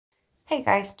Hey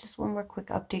guys, just one more quick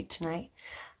update tonight.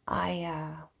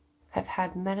 I have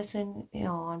had medicine,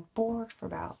 on board for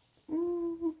about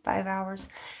 5 hours.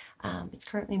 It's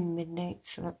currently midnight,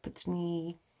 so that puts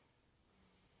me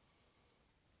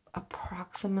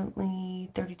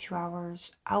approximately 32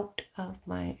 hours out of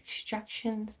my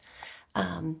extractions.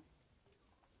 Um,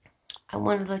 I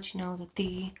wanted to let you know that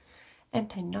the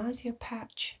anti-nausea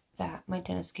patch that my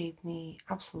dentist gave me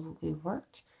absolutely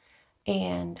worked,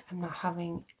 and I'm not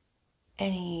having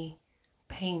any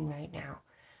pain right now.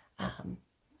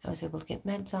 I was able to get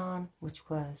meds on, which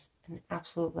was an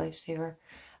absolute lifesaver.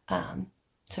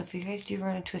 So if you guys do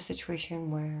run into a situation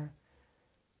where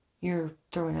you're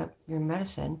throwing up your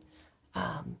medicine,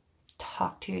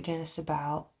 talk to your dentist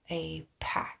about a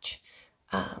patch.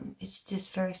 It's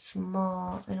just very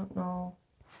small. I don't know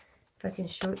if I can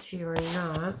show it to you or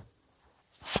not.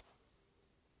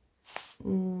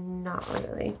 Not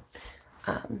really.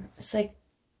 It's like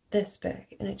this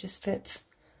big, and it just fits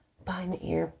behind the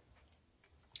ear.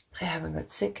 I haven't got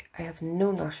sick. I have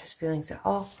no nauseous feelings at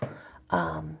all.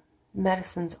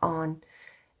 Medicine's on,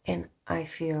 and I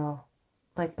feel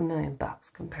like $1,000,000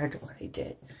 compared to what I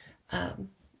did.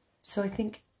 So I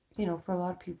think, for a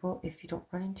lot of people, if you don't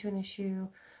run into an issue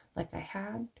like I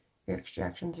had, your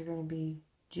extractions are going to be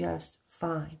just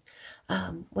fine.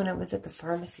 When I was at the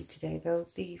pharmacy today, though,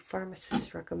 the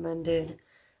pharmacist recommended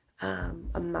a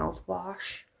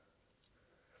mouthwash.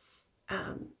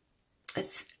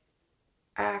 It's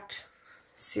Act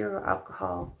zero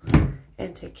alcohol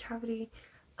anti-cavity.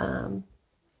 I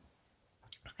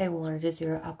wanted a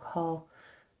zero alcohol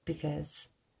because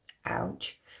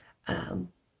ouch. And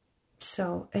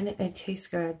it tastes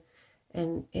good,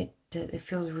 and it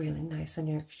feels really nice on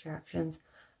your extractions.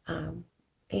 And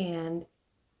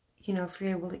if you're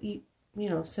able to eat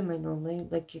semi-normally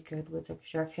like you could with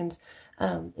extractions,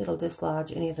 it'll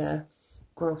dislodge any of the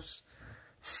gross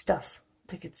stuff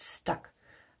that gets stuck.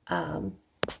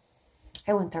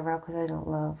 I went that route because I don't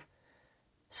love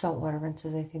saltwater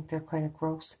rinses. I think they're kind of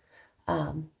gross.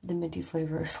 The minty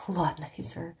flavor is a lot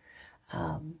nicer.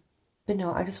 But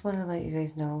no, I just wanted to let you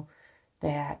guys know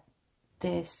that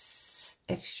this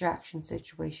extraction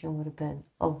situation would have been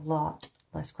a lot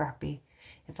less crappy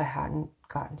if I hadn't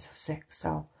gotten so sick.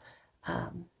 So,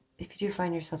 if you do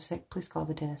find yourself sick, please call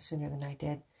the dentist sooner than I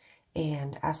did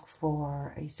and ask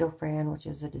for a Zofran, which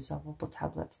is a dissolvable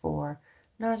tablet for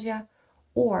nausea,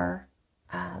 or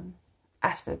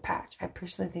ask for the patch. I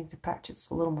personally think the patch is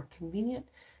a little more convenient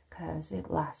because it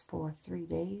lasts for 3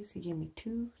 days. He gave me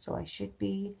 2, so I should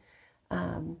be,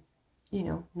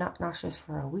 not nauseous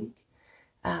for a week.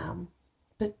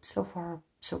 But so far,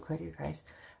 so good, you guys.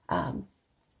 I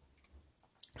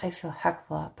feel a heck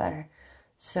of a lot better.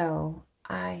 So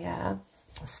I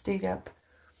stayed up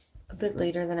a bit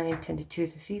later than I intended to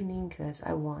this evening because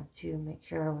I want to make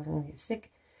sure I wasn't going to get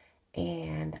sick.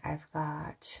 And I've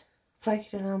got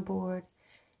Vicodin on board,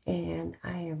 and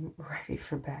I am ready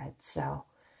for bed. So,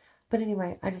 but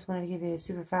anyway, I just wanted to give you a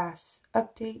super fast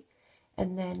update.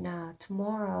 And then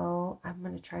tomorrow, I'm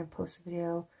going to try and post a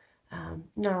video,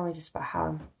 not only just about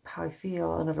how I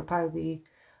feel, and it'll probably be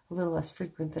a little less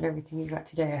frequent than everything you got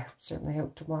today. I certainly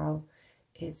hope tomorrow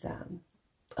is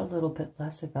a little bit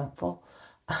less eventful.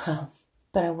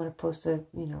 But I want to post a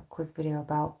quick video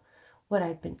about what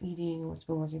I've been eating, what's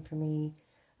been working for me.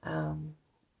 I'm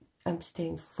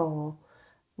staying full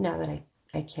now that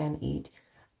I can eat.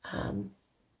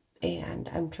 And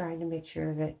I'm trying to make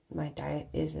sure that my diet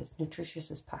is as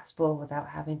nutritious as possible without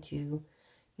having to,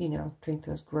 drink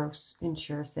those gross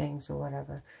Ensure things or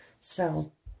whatever.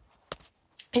 So,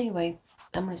 anyway,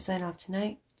 I'm going to sign off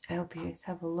tonight. I hope you guys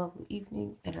have a lovely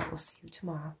evening, and I will see you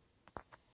tomorrow.